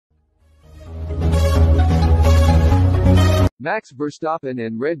Max Verstappen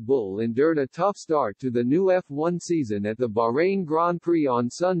and Red Bull endured a tough start to the new F1 season at the Bahrain Grand Prix on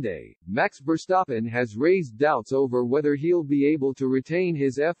Sunday. Max Verstappen has raised doubts over whether he'll be able to retain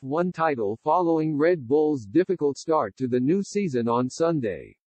his F1 title following Red Bull's difficult start to the new season on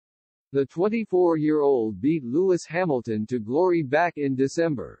Sunday. The 24-year-old beat Lewis Hamilton to glory back in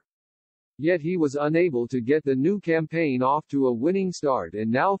December. Yet he was unable to get the new campaign off to a winning start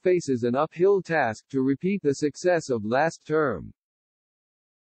and now faces an uphill task to repeat the success of last term.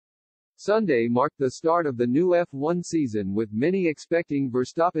 Sunday marked the start of the new F1 season, with many expecting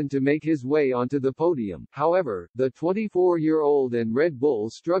Verstappen to make his way onto the podium. However, the 24-year-old and Red Bull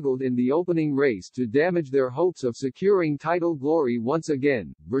struggled in the opening race to damage their hopes of securing title glory once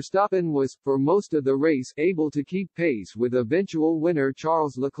again. Verstappen was, for most of the race, able to keep pace with eventual winner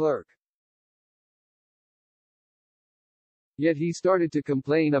Charles Leclerc. Yet he started to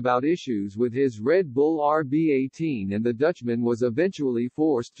complain about issues with his Red Bull RB18 and the Dutchman was eventually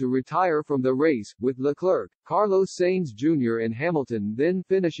forced to retire from the race, with Leclerc, Carlos Sainz Jr. and Hamilton then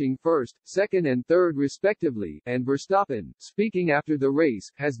finishing first, second and third respectively, and Verstappen, speaking after the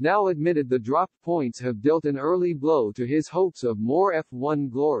race, has now admitted the dropped points have dealt an early blow to his hopes of more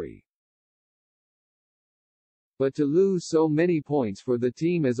F1 glory. But to lose so many points for the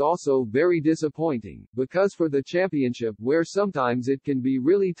team is also very disappointing, because for the championship, where sometimes it can be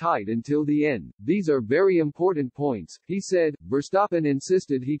really tight until the end, these are very important points, he said. Verstappen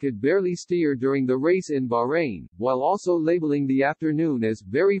insisted he could barely steer during the race in Bahrain, while also labeling the afternoon as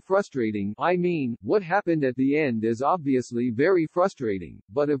very frustrating. I mean, what happened at the end is obviously very frustrating,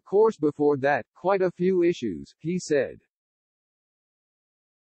 but of course before that, quite a few issues, he said.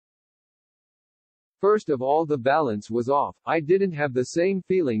 First of all, the balance was off. I didn't have the same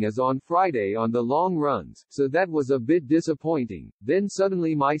feeling as on Friday on the long runs, so that was a bit disappointing. Then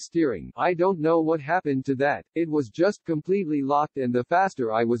suddenly my steering, I don't know what happened to that, it was just completely locked, and the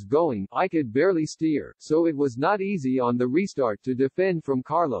faster I was going, I could barely steer, so it was not easy on the restart to defend from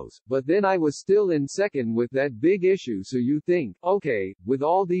Carlos, but then I was still in second with that big issue, so you think, okay, with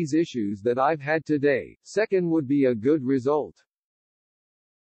all these issues that I've had today, second would be a good result.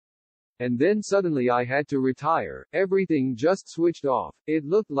 And then suddenly I had to retire, everything just switched off, it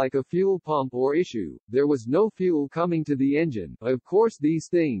looked like a fuel pump or issue, there was no fuel coming to the engine. Of course these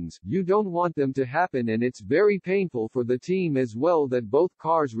things, you don't want them to happen, and it's very painful for the team as well that both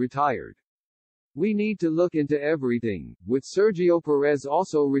cars retired. We need to look into everything. With Sergio Perez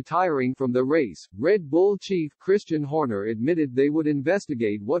also retiring from the race, Red Bull chief Christian Horner admitted they would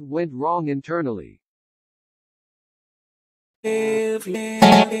investigate what went wrong internally.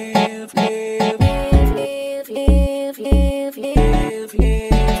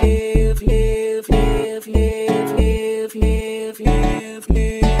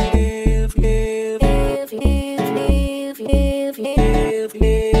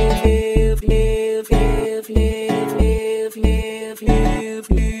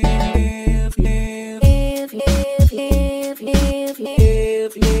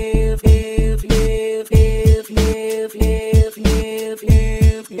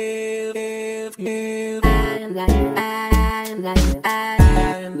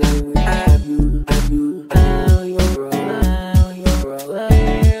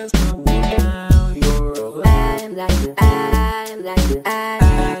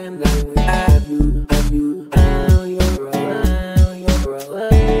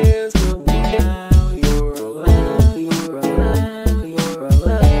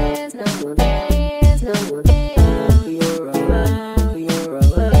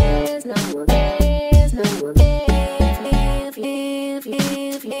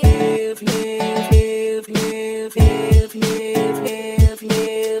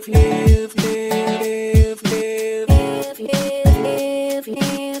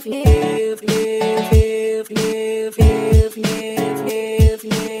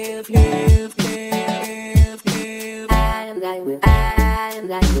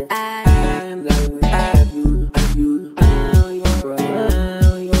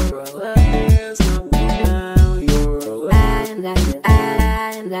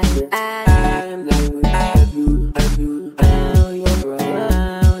 I'm like